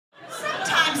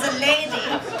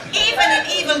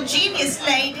evil genius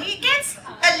lady. It gets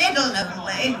a little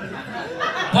lonely.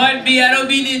 Pardon me, I don't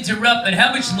mean to interrupt, but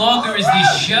how much longer is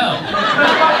this show?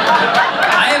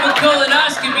 I have a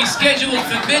colonoscopy scheduled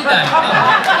for midnight.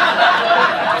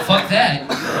 Oh. Fuck that.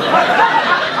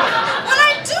 Well,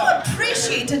 I do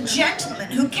appreciate a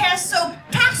gentleman who cares so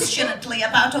passionately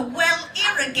about a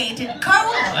well-irrigated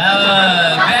colon.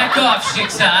 Back off,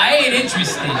 Shiksa. I ain't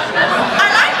interested. I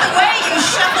like the way you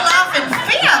shuffle off in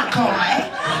fiat, boy.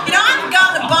 You know, I've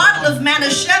got a bottle of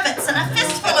Manischewitz and a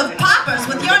fistful of poppers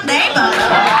with your name on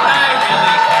them.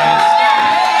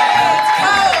 It's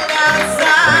cold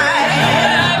outside.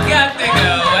 I've got to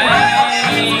go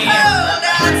away. It's cold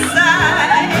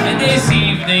outside. And this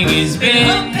evening has been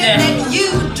hoping that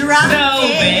you drop so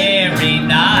in. very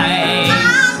nice.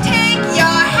 I'll take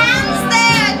your hands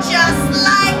there just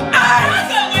like ice.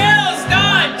 The will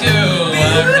start to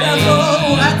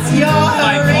Beautiful, what's your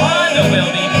My hurry? father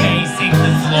will be pacing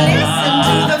the floor. Listen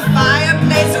to the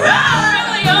fireplace roar.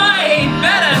 Really, I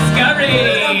better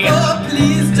scurry. Oh,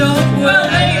 please don't Well,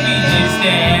 worry. maybe just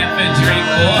have a drink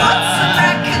Put some more.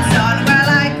 records on while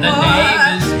I The pour.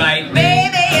 neighbors might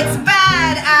Baby, it's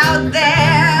bad out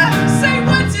there. say,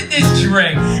 what's in this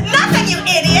drink? Nothing, you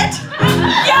idiot.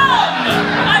 Yum!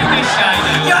 I wish I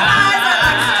knew Your eyes are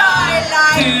like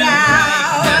starlight to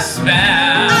now. make the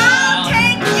spell. I'll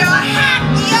take your hat,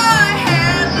 your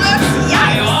hair looks I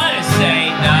yikes. ought to say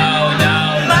no, no,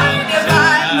 no. Mind if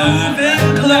I move in At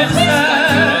least closer? I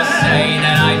could say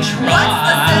that I tried. What's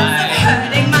the sense of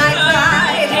hurting my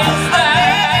pride? It's Oh,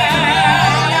 baby,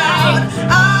 out.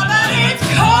 Oh, but it's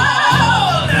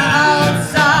cold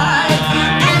outside.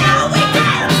 And now we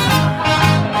dance.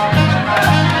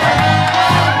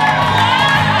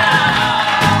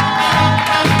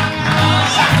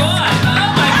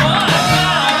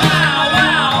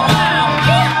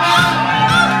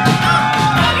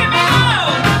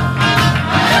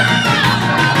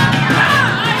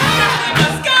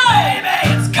 Baby,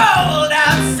 it's cold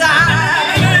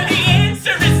outside. Baby, it's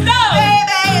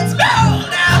cold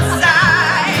outside.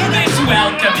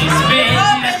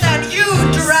 Hoping that you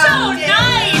dropped in.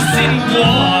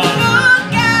 Warm.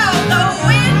 Look out the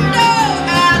window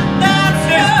at that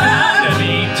There's bound to sun.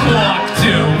 be talk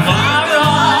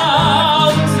tomorrow.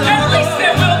 At least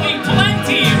there will be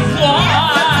plenty of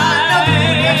wine.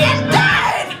 It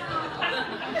died.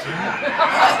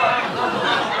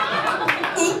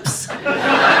 Oops.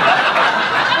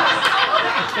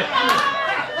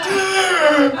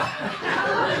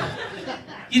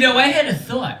 You know, I had a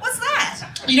thought. What's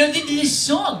that? You know, this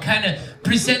song kind of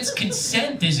presents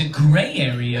consent as a gray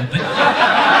area, but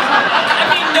I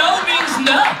mean, no means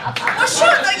no. Well, sure,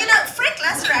 though, you know, Frank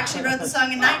Lester actually wrote the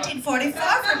song in 1944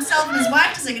 for himself and his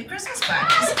wife to sing at Christmas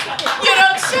parties. You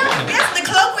don't say. Yes, the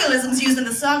colloquialisms used in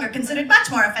the song are considered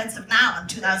much more offensive now in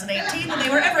 2018 than they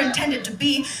were ever intended to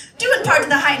be, due in part to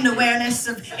the heightened awareness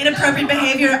of inappropriate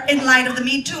behavior in light of the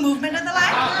Me Too movement and the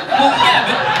like. Well, yeah,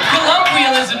 but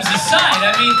colloquialisms aside,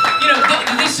 I mean, you know,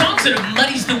 this song sort of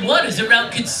muddies the waters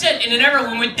around consent in an era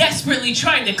when we're desperately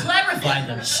trying to clarify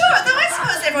them. Sure, though I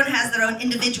suppose everyone has their own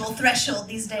individual threshold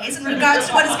these days in regards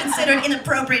to what is considered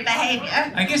inappropriate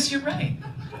behavior. I guess you're right.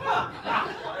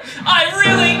 I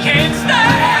really can't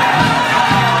stand